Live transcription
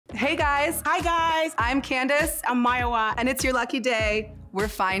Hey guys. Hi guys. I'm Candace. I'm Maiwa. And it's your lucky day. We're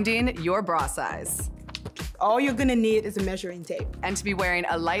finding your bra size. All you're gonna need is a measuring tape. And to be wearing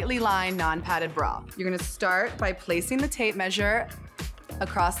a lightly lined, non-padded bra. You're gonna start by placing the tape measure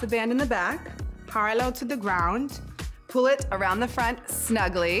across the band in the back. Parallel to the ground. Pull it around the front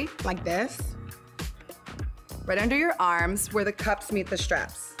snugly. Like this. Right under your arms where the cups meet the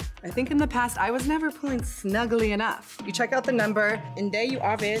straps. I think in the past, I was never pulling snugly enough. You check out the number. And there you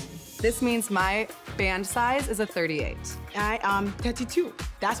have it. This means my band size is a 38. I am 32.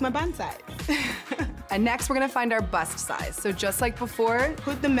 That's my band size. And next, we're gonna find our bust size. So just like before,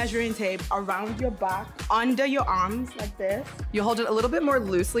 put the measuring tape around your back, under your arms, like this. You'll hold it a little bit more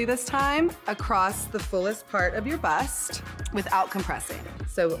loosely this time, across the fullest part of your bust, without compressing.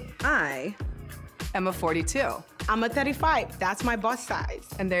 So I am a 42. I'm a 35. That's my bust size.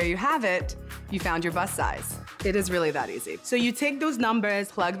 And there you have it. You found your bust size. It is really that easy. So you take those numbers,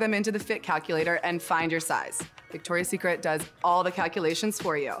 plug them into the fit calculator, and find your size. Victoria's Secret does all the calculations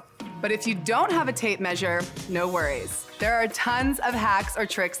for you. But if you don't have a tape measure, no worries. There are tons of hacks or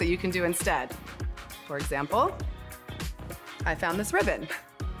tricks that you can do instead. For example, I found this ribbon.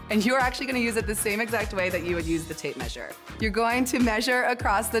 And you're actually gonna use it the same exact way that you would use the tape measure. You're going to measure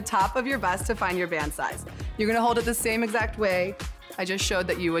across the top of your bust to find your band size. You're gonna hold it the same exact way I just showed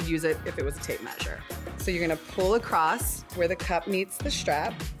that you would use it if it was a tape measure. So you're gonna pull across where the cup meets the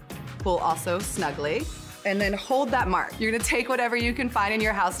strap, pull also snugly, and then hold that mark. You're gonna take whatever you can find in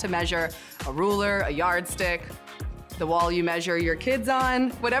your house to measure, a ruler, a yardstick, the wall you measure your kids on,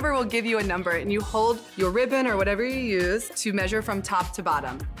 whatever will give you a number, and you hold your ribbon or whatever you use to measure from top to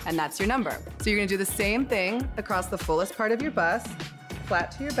bottom, and that's your number. So you're gonna do the same thing across the fullest part of your bust,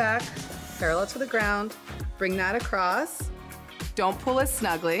 flat to your back, parallel to the ground, bring that across, don't pull as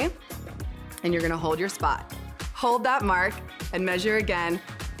snugly, and you're gonna hold your spot. Hold that mark and measure again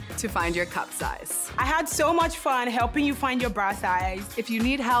to find your cup size. I had so much fun helping you find your bra size. If you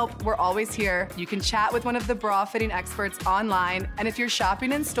need help, we're always here. You can chat with one of the bra fitting experts online, and if you're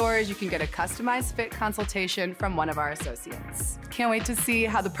shopping in stores, you can get a customized fit consultation from one of our associates. Can't wait to see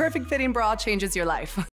how the perfect fitting bra changes your life.